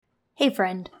Hey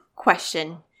friend,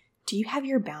 question. Do you have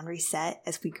your boundaries set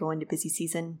as we go into busy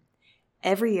season?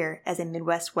 Every year as a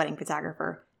Midwest wedding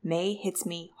photographer, May hits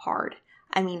me hard.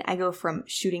 I go from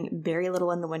shooting very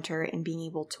little in the winter and being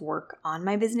able to work on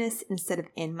my business instead of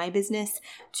in my business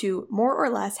to more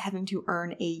or less having to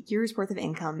earn a year's worth of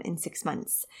income in 6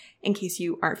 months. In case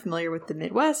you aren't familiar with the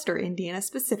Midwest or Indiana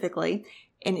specifically,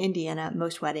 in Indiana,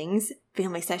 most weddings,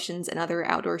 family sessions, and other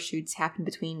outdoor shoots happen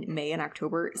between May and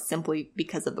October simply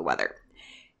because of the weather.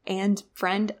 And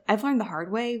friend, I've learned the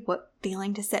hard way what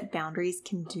failing to set boundaries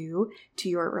can do to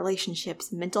your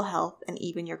relationships, mental health, and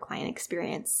even your client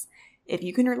experience. If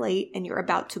you can relate and you're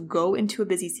about to go into a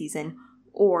busy season,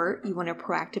 or you want to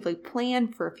proactively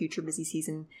plan for a future busy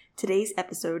season, today's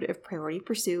episode of Priority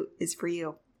Pursuit is for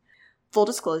you. Full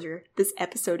disclosure, this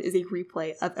episode is a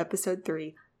replay of episode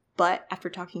 3, but after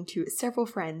talking to several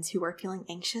friends who are feeling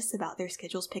anxious about their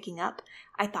schedules picking up,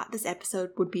 I thought this episode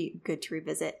would be good to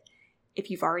revisit. If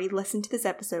you've already listened to this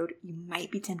episode, you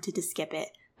might be tempted to skip it,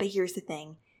 but here's the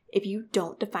thing. If you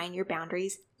don't define your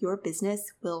boundaries, your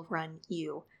business will run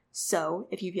you. So,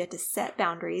 if you've yet to set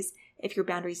boundaries, if your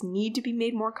boundaries need to be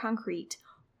made more concrete,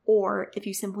 or if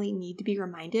you simply need to be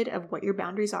reminded of what your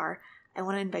boundaries are, I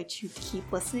want to invite you to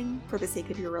keep listening for the sake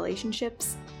of your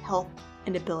relationships, health,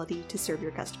 and ability to serve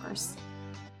your customers.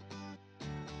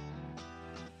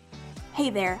 Hey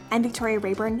there, I'm Victoria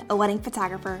Rayburn, a wedding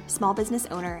photographer, small business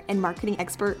owner, and marketing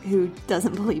expert who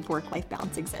doesn't believe work-life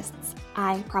balance exists.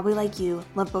 I, probably like you,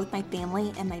 love both my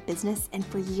family and my business, and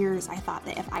for years I thought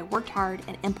that if I worked hard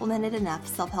and implemented enough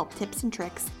self-help tips and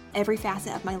tricks, every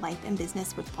facet of my life and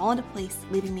business would fall into place,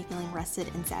 leaving me feeling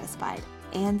rested and satisfied.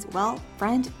 And, well,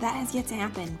 friend, that has yet to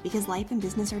happen because life and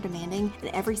business are demanding and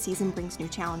every season brings new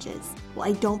challenges. While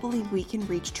I don't believe we can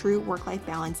reach true work-life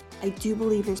balance, I do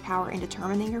believe there's power in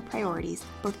determining your priorities,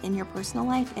 both in your personal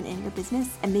life and in your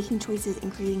business, and making choices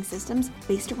and creating systems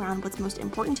based around what's most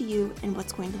important to you and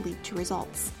what's going to lead to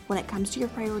results. When it comes to your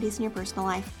priorities in your personal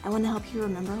life, I want to help you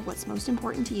remember what's most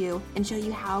important to you and show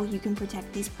you how you can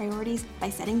protect these priorities by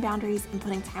setting boundaries and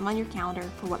putting time on your calendar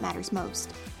for what matters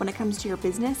most. When it comes to your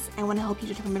business, I want to help you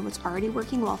determine what's already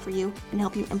working well for you and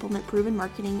help you implement proven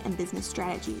marketing and business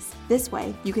strategies. This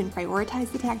way, you can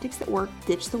prioritize the tactics that work,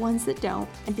 ditch the ones that don't,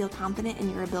 and feel confident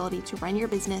in your ability to run your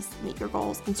business, meet your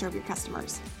goals, and serve your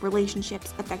customers.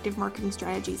 Relationships, effective marketing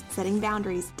strategies, setting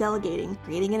boundaries, delegating,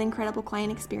 creating an incredible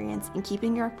client experience, and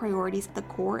keeping your priorities at the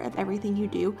core of everything you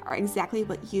do are exactly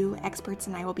what you, experts,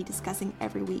 and I will be discussing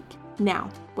every week. Now,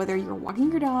 whether you're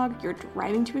walking your dog, you're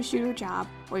driving to a shoot or job,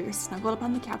 or you're snuggled up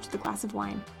on the couch with a glass of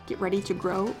wine, get ready to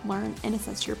grow, learn, and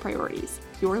assess your priorities.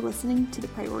 You're listening to the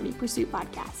Priority Pursuit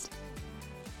Podcast.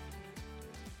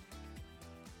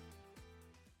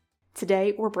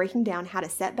 Today, we're breaking down how to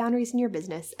set boundaries in your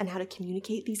business and how to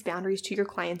communicate these boundaries to your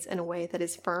clients in a way that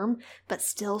is firm, but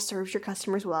still serves your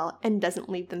customers well and doesn't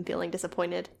leave them feeling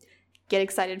disappointed. Get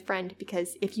excited, friend,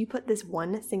 because if you put this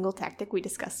one single tactic we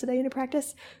discussed today into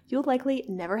practice, you'll likely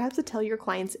never have to tell your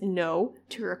clients no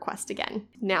to a request again.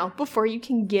 Now, before you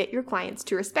can get your clients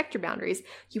to respect your boundaries,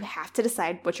 you have to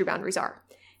decide what your boundaries are.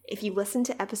 If you listened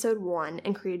to episode 1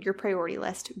 and created your priority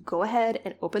list, go ahead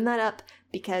and open that up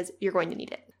because you're going to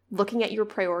need it. Looking at your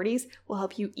priorities will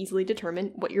help you easily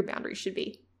determine what your boundaries should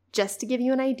be. Just to give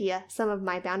you an idea, some of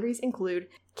my boundaries include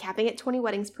capping at 20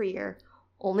 weddings per year,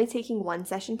 only taking 1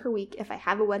 session per week if I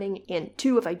have a wedding and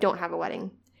 2 if I don't have a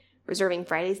wedding, reserving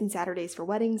Fridays and Saturdays for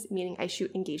weddings, meaning I shoot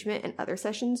engagement and other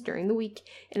sessions during the week,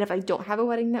 and if I don't have a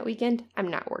wedding that weekend, I'm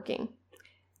not working,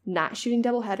 not shooting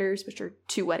double headers, which are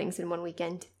 2 weddings in 1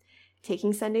 weekend,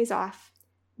 taking Sundays off,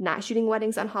 not shooting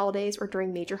weddings on holidays or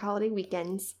during major holiday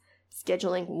weekends,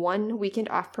 scheduling 1 weekend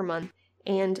off per month,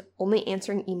 and only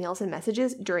answering emails and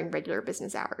messages during regular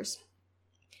business hours.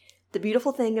 The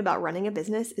beautiful thing about running a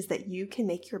business is that you can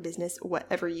make your business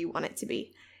whatever you want it to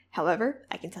be. However,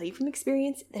 I can tell you from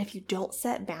experience that if you don't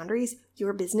set boundaries,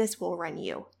 your business will run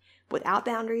you. Without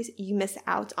boundaries, you miss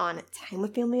out on time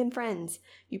with family and friends,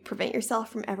 you prevent yourself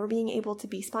from ever being able to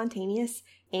be spontaneous,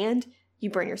 and you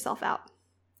burn yourself out.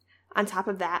 On top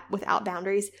of that, without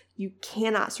boundaries, you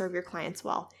cannot serve your clients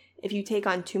well. If you take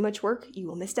on too much work, you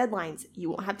will miss deadlines, you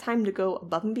won't have time to go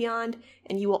above and beyond,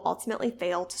 and you will ultimately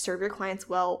fail to serve your clients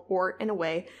well or in a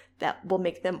way that will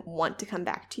make them want to come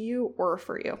back to you or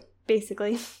refer you.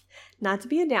 Basically, not to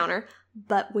be a downer,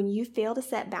 but when you fail to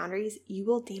set boundaries, you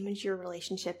will damage your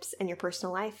relationships and your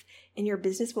personal life, and your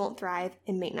business won't thrive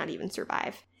and may not even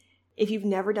survive. If you've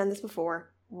never done this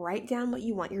before, write down what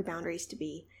you want your boundaries to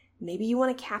be. Maybe you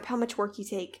want to cap how much work you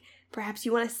take. Perhaps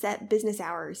you want to set business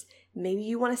hours. Maybe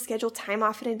you want to schedule time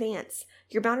off in advance.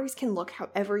 Your boundaries can look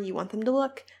however you want them to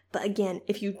look. But again,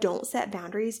 if you don't set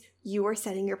boundaries, you are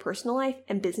setting your personal life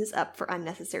and business up for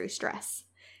unnecessary stress.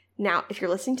 Now, if you're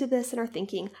listening to this and are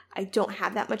thinking, I don't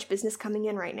have that much business coming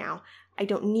in right now, I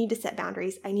don't need to set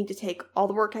boundaries, I need to take all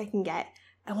the work I can get,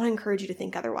 I want to encourage you to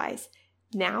think otherwise.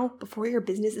 Now, before your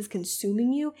business is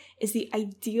consuming you, is the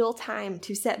ideal time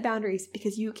to set boundaries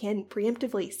because you can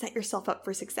preemptively set yourself up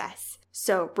for success.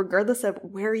 So, regardless of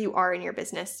where you are in your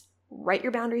business, write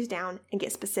your boundaries down and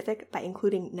get specific by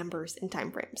including numbers and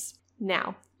timeframes.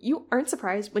 Now, you aren't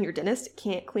surprised when your dentist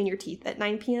can't clean your teeth at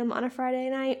 9 p.m. on a Friday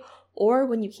night or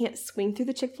when you can't swing through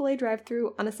the Chick-fil-A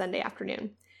drive-thru on a Sunday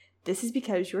afternoon. This is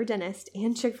because your dentist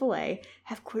and Chick-fil-A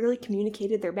have clearly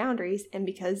communicated their boundaries, and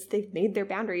because they've made their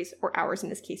boundaries, or ours in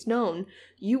this case, known,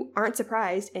 you aren't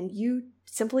surprised and you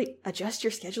simply adjust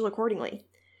your schedule accordingly.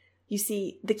 You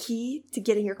see, the key to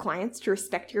getting your clients to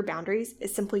respect your boundaries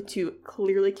is simply to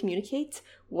clearly communicate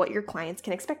what your clients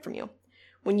can expect from you.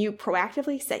 When you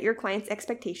proactively set your clients'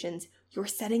 expectations, you're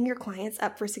setting your clients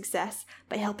up for success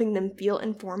by helping them feel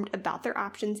informed about their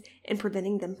options and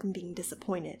preventing them from being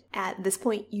disappointed. At this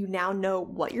point, you now know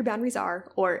what your boundaries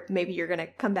are, or maybe you're going to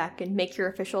come back and make your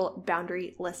official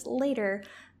boundary list later,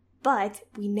 but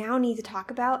we now need to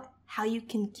talk about how you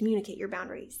can communicate your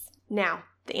boundaries. Now,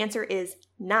 the answer is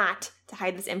not to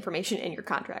hide this information in your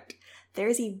contract.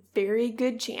 There's a very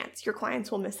good chance your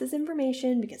clients will miss this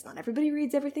information because not everybody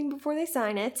reads everything before they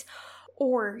sign it,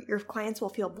 or your clients will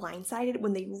feel blindsided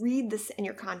when they read this in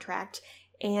your contract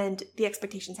and the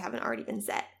expectations haven't already been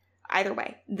set. Either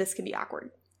way, this can be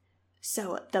awkward.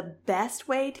 So the best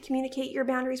way to communicate your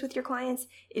boundaries with your clients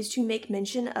is to make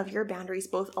mention of your boundaries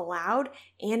both aloud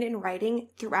and in writing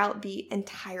throughout the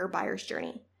entire buyer's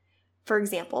journey. For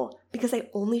example, because I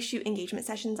only shoot engagement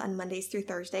sessions on Mondays through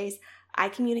Thursdays, I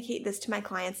communicate this to my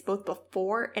clients both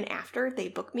before and after they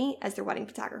book me as their wedding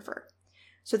photographer.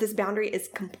 So this boundary is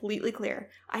completely clear.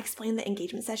 I explain that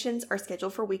engagement sessions are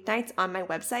scheduled for weeknights on my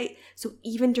website, so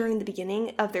even during the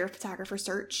beginning of their photographer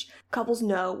search, couples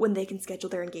know when they can schedule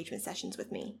their engagement sessions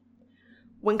with me.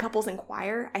 When couples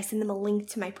inquire, I send them a link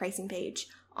to my pricing page.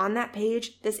 On that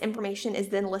page, this information is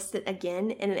then listed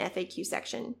again in an FAQ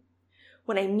section.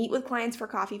 When I meet with clients for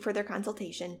coffee for their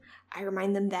consultation, I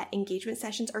remind them that engagement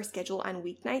sessions are scheduled on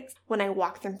weeknights when I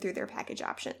walk them through their package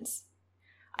options.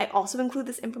 I also include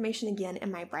this information again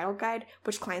in my bridal guide,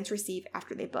 which clients receive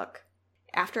after they book.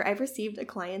 After I've received a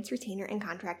client's retainer and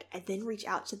contract, I then reach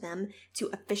out to them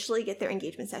to officially get their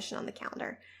engagement session on the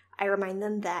calendar. I remind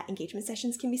them that engagement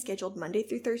sessions can be scheduled Monday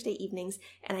through Thursday evenings,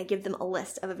 and I give them a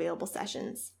list of available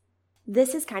sessions.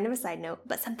 This is kind of a side note,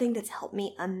 but something that's helped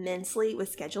me immensely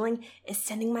with scheduling is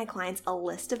sending my clients a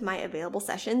list of my available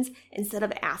sessions instead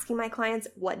of asking my clients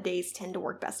what days tend to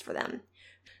work best for them.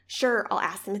 Sure, I'll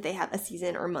ask them if they have a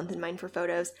season or month in mind for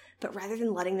photos, but rather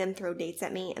than letting them throw dates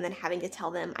at me and then having to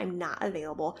tell them I'm not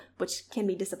available, which can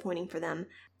be disappointing for them,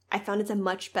 I found it's a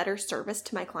much better service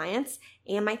to my clients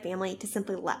and my family to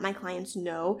simply let my clients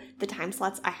know the time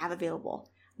slots I have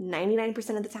available.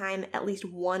 99% of the time, at least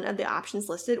one of the options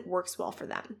listed works well for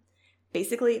them.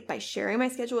 Basically, by sharing my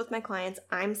schedule with my clients,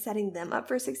 I'm setting them up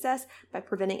for success by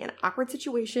preventing an awkward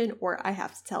situation where I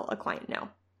have to tell a client no.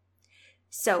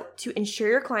 So, to ensure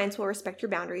your clients will respect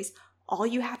your boundaries, all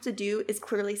you have to do is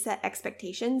clearly set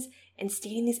expectations, and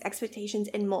stating these expectations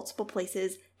in multiple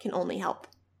places can only help.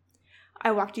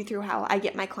 I walked you through how I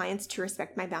get my clients to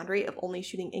respect my boundary of only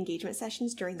shooting engagement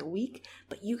sessions during the week,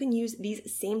 but you can use these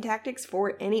same tactics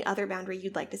for any other boundary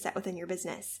you'd like to set within your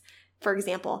business. For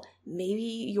example,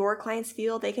 maybe your clients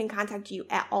feel they can contact you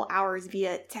at all hours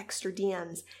via text or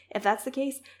DMs. If that's the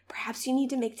case, perhaps you need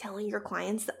to make telling your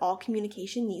clients that all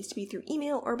communication needs to be through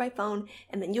email or by phone,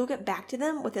 and then you'll get back to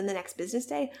them within the next business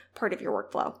day part of your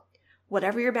workflow.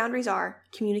 Whatever your boundaries are,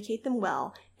 communicate them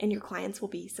well, and your clients will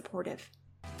be supportive.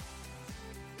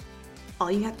 All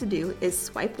you have to do is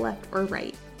swipe left or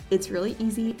right. It's really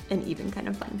easy and even kind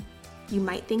of fun. You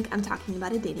might think I'm talking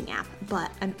about a dating app,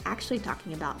 but I'm actually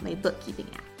talking about my bookkeeping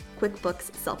app,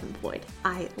 QuickBooks Self-Employed.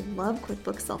 I love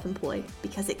QuickBooks Self-Employed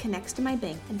because it connects to my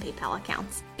bank and PayPal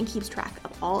accounts and keeps track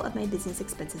of all of my business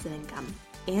expenses and income.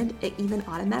 And it even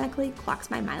automatically clocks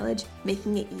my mileage,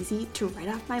 making it easy to write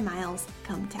off my miles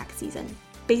come tax season.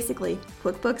 Basically,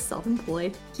 QuickBooks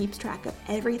Self-Employed keeps track of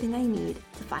everything I need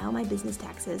to file my business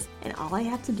taxes, and all I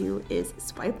have to do is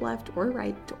swipe left or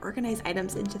right to organize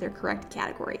items into their correct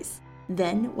categories.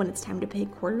 Then, when it's time to pay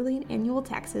quarterly and annual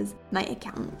taxes, my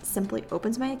accountant simply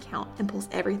opens my account and pulls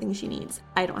everything she needs.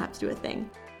 I don't have to do a thing.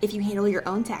 If you handle your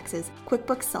own taxes,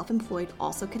 QuickBooks Self-Employed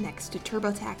also connects to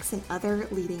TurboTax and other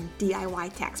leading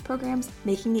DIY tax programs,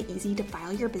 making it easy to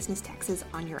file your business taxes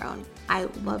on your own. I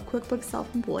love QuickBooks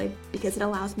Self-Employed because it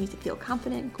allows me to feel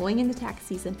confident going into tax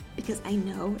season because I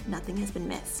know nothing has been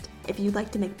missed. If you'd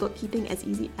like to make bookkeeping as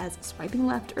easy as swiping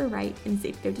left or right and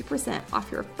save 50%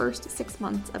 off your first 6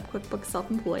 months of QuickBooks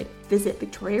Self-Employed, visit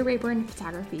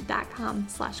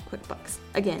VictoriaRayburnPhotography.com/QuickBooks.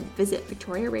 Again, visit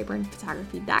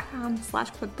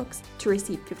VictoriaRayburnPhotography.com/QuickBooks to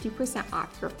receive 50%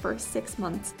 off your first 6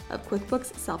 months of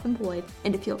QuickBooks Self-Employed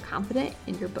and to feel confident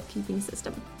in your bookkeeping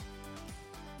system.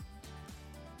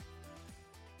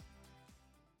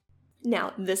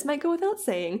 Now, this might go without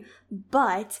saying,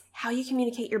 but how you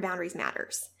communicate your boundaries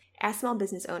matters. As small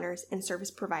business owners and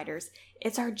service providers,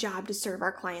 it's our job to serve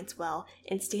our clients well,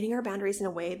 and stating our boundaries in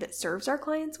a way that serves our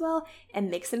clients well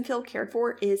and makes them feel cared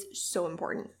for is so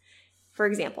important. For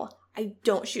example, I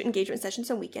don't shoot engagement sessions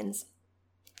on weekends.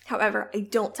 However, I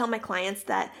don't tell my clients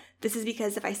that this is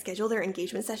because if I schedule their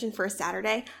engagement session for a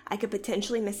Saturday, I could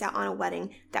potentially miss out on a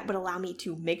wedding that would allow me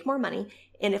to make more money,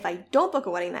 and if I don't book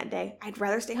a wedding that day, I'd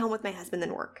rather stay home with my husband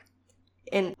than work.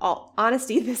 In all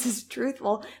honesty, this is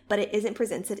truthful, but it isn't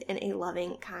presented in a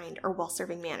loving, kind, or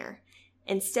well-serving manner.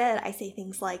 Instead, I say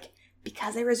things like,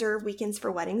 because I reserve weekends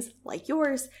for weddings like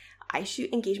yours, I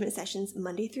shoot engagement sessions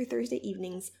Monday through Thursday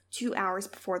evenings, 2 hours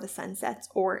before the sun sets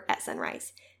or at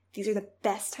sunrise. These are the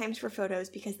best times for photos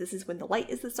because this is when the light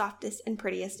is the softest and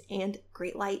prettiest, and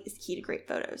great light is key to great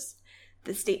photos.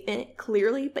 The statement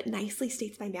clearly but nicely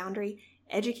states my boundary,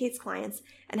 educates clients,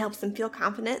 and helps them feel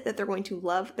confident that they're going to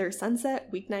love their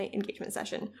sunset weeknight engagement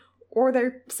session or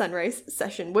their sunrise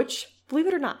session, which, believe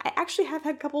it or not, I actually have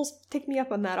had couples take me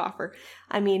up on that offer.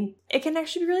 I mean, it can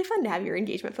actually be really fun to have your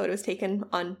engagement photos taken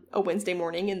on a Wednesday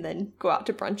morning and then go out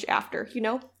to brunch after, you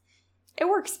know? It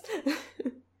works.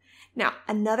 Now,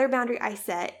 another boundary I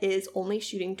set is only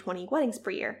shooting 20 weddings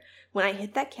per year. When I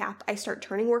hit that cap, I start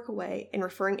turning work away and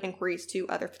referring inquiries to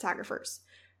other photographers.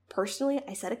 Personally,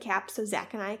 I set a cap so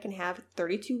Zach and I can have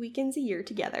 32 weekends a year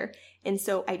together, and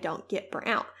so I don't get burnt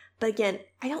out. But again,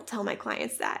 I don't tell my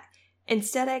clients that.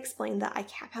 Instead, I explain that I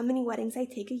cap how many weddings I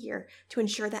take a year to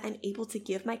ensure that I'm able to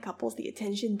give my couples the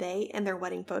attention they and their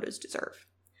wedding photos deserve.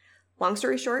 Long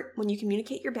story short, when you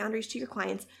communicate your boundaries to your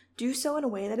clients, do so in a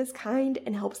way that is kind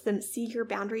and helps them see your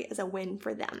boundary as a win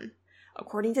for them.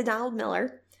 According to Donald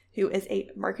Miller, who is a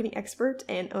marketing expert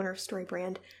and owner of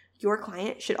StoryBrand, your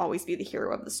client should always be the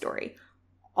hero of the story.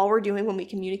 All we're doing when we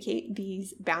communicate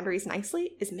these boundaries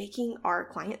nicely is making our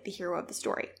client the hero of the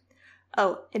story.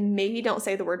 Oh, and maybe don't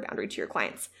say the word boundary to your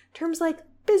clients. Terms like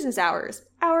business hours,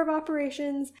 hour of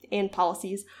operations, and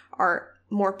policies are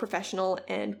more professional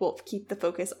and will keep the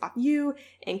focus off you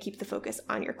and keep the focus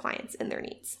on your clients and their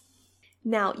needs.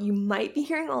 Now, you might be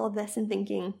hearing all of this and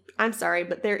thinking, I'm sorry,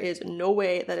 but there is no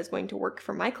way that is going to work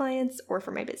for my clients or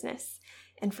for my business.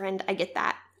 And friend, I get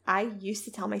that. I used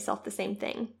to tell myself the same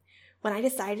thing. When I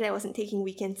decided I wasn't taking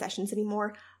weekend sessions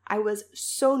anymore, I was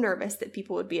so nervous that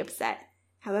people would be upset.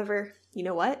 However, you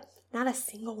know what? Not a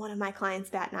single one of my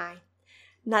clients bat an eye.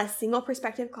 Not a single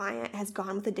prospective client has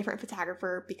gone with a different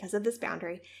photographer because of this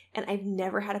boundary, and I've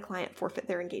never had a client forfeit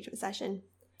their engagement session.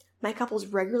 My couples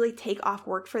regularly take off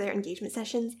work for their engagement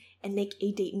sessions and make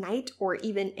a date night or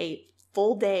even a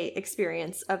full day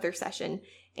experience of their session,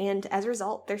 and as a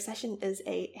result, their session is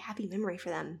a happy memory for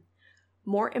them.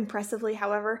 More impressively,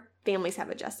 however, families have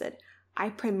adjusted. I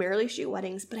primarily shoot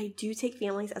weddings, but I do take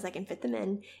families as I can fit them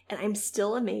in, and I'm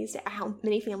still amazed at how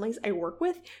many families I work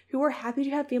with who are happy to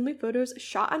have family photos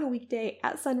shot on a weekday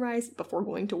at sunrise before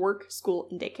going to work, school,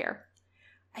 and daycare.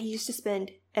 I used to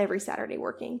spend every Saturday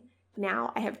working.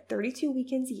 Now I have 32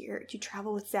 weekends a year to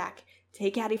travel with Zach,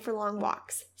 take Addie for long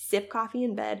walks, sip coffee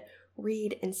in bed,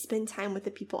 read, and spend time with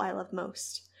the people I love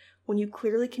most. When you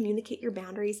clearly communicate your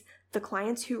boundaries, the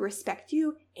clients who respect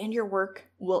you and your work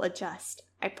will adjust.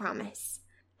 I promise.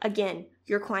 Again,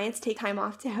 your clients take time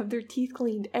off to have their teeth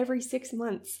cleaned every 6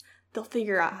 months. They'll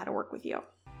figure out how to work with you.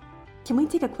 Can we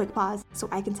take a quick pause so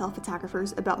I can tell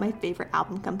photographers about my favorite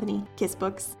album company, Kiss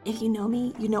Books? If you know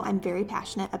me, you know I'm very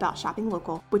passionate about shopping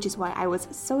local, which is why I was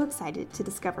so excited to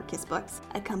discover Kiss Books,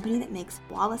 a company that makes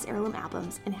flawless heirloom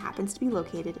albums and happens to be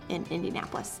located in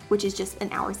Indianapolis, which is just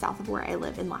an hour south of where I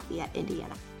live in Lafayette,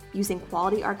 Indiana. Using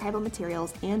quality archival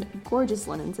materials and gorgeous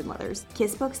linens and leathers,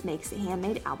 Kiss Books makes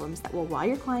handmade albums that will wow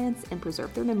your clients and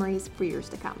preserve their memories for years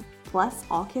to come. Plus,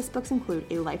 all Kiss books include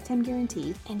a lifetime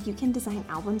guarantee, and you can design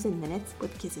albums in minutes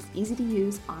with Kiss's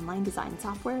easy-to-use online design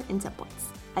software and templates.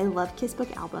 I love Kiss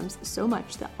book albums so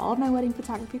much that all of my wedding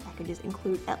photography packages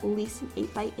include at least an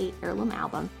 8x8 heirloom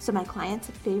album, so my clients'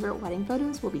 favorite wedding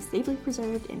photos will be safely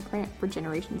preserved in print for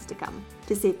generations to come.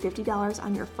 To save $50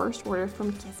 on your first order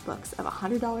from Kiss books of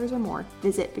 $100 or more,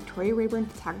 visit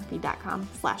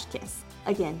VictoriaRayburnPhotography.com/kiss.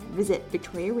 Again, visit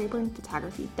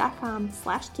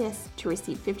VictoriaRayburnPhotography.com/kiss to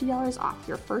receive $50 off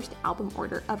your first album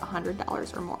order of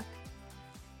 $100 or more.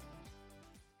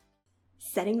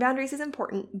 Setting boundaries is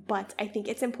important, but I think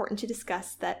it's important to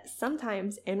discuss that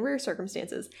sometimes, in rare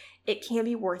circumstances, it can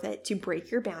be worth it to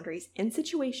break your boundaries in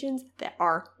situations that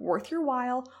are worth your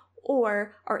while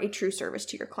or are a true service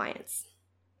to your clients.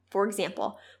 For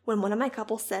example, when one of my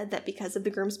couples said that because of the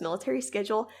groom's military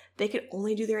schedule, they could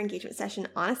only do their engagement session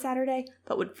on a Saturday,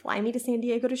 but would fly me to San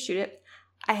Diego to shoot it,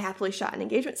 I happily shot an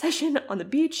engagement session on the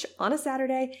beach on a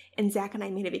Saturday, and Zach and I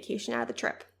made a vacation out of the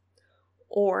trip.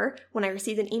 Or when I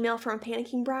received an email from a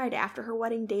panicking bride after her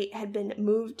wedding date had been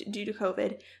moved due to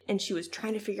COVID and she was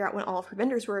trying to figure out when all of her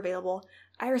vendors were available,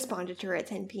 I responded to her at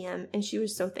 10 p.m. and she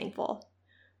was so thankful.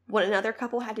 When another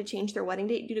couple had to change their wedding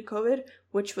date due to COVID,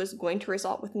 which was going to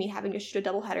result with me having to shoot a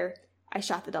doubleheader, I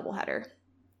shot the doubleheader.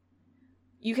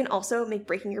 You can also make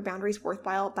breaking your boundaries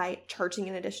worthwhile by charging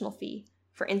an additional fee.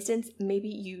 For instance, maybe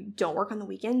you don't work on the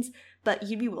weekends, but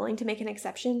you'd be willing to make an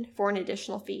exception for an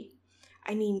additional fee.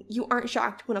 I mean, you aren't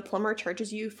shocked when a plumber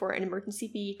charges you for an emergency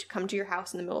fee to come to your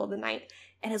house in the middle of the night,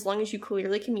 and as long as you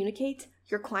clearly communicate,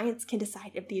 your clients can decide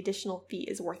if the additional fee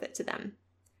is worth it to them.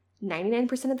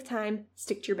 99% of the time,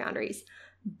 stick to your boundaries,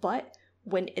 but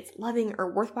when it's loving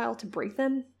or worthwhile to break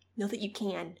them, know that you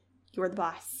can. You're the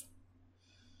boss.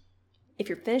 If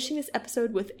you're finishing this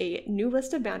episode with a new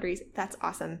list of boundaries, that's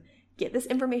awesome. Get this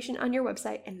information on your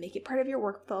website and make it part of your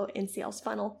workflow and sales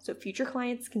funnel so future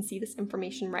clients can see this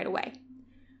information right away.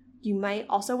 You might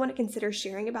also want to consider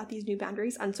sharing about these new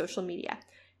boundaries on social media.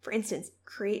 For instance,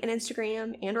 create an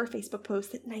Instagram and or Facebook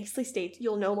post that nicely states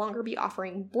you'll no longer be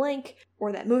offering blank,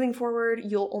 or that moving forward,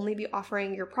 you'll only be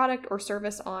offering your product or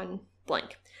service on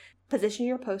blank. Position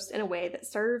your post in a way that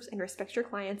serves and respects your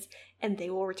clients, and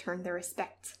they will return their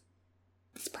respect.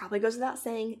 This probably goes without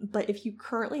saying, but if you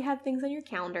currently have things on your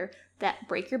calendar that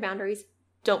break your boundaries,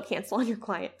 don't cancel on your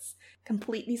clients.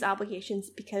 Complete these obligations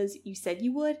because you said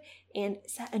you would, and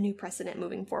set a new precedent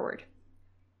moving forward.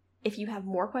 If you have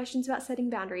more questions about setting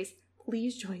boundaries,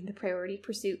 please join the Priority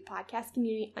Pursuit podcast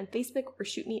community on Facebook or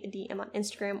shoot me a DM on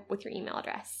Instagram with your email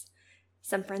address.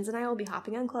 Some friends and I will be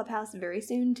hopping on Clubhouse very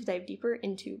soon to dive deeper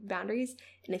into boundaries,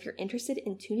 and if you're interested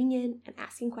in tuning in and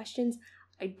asking questions,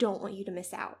 I don't want you to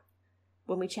miss out.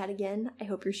 When we chat again, I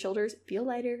hope your shoulders feel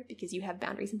lighter because you have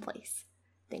boundaries in place.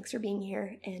 Thanks for being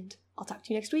here, and I'll talk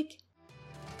to you next week.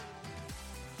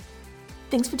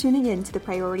 Thanks for tuning in to the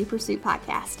Priority Pursuit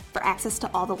podcast. For access to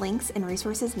all the links and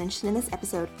resources mentioned in this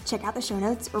episode, check out the show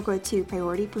notes or go to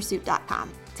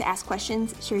PriorityPursuit.com. To ask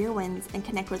questions, share your wins, and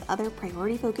connect with other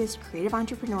priority-focused creative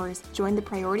entrepreneurs, join the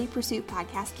Priority Pursuit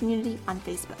podcast community on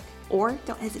Facebook. Or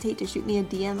don't hesitate to shoot me a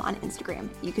DM on Instagram.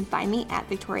 You can find me at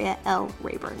Victoria L.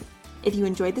 Rayburn. If you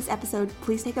enjoyed this episode,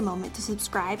 please take a moment to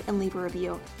subscribe and leave a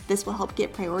review. This will help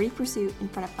get Priority Pursuit in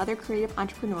front of other creative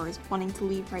entrepreneurs wanting to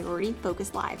lead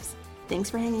priority-focused lives. Thanks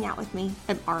for hanging out with me.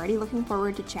 I'm already looking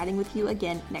forward to chatting with you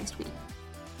again next week.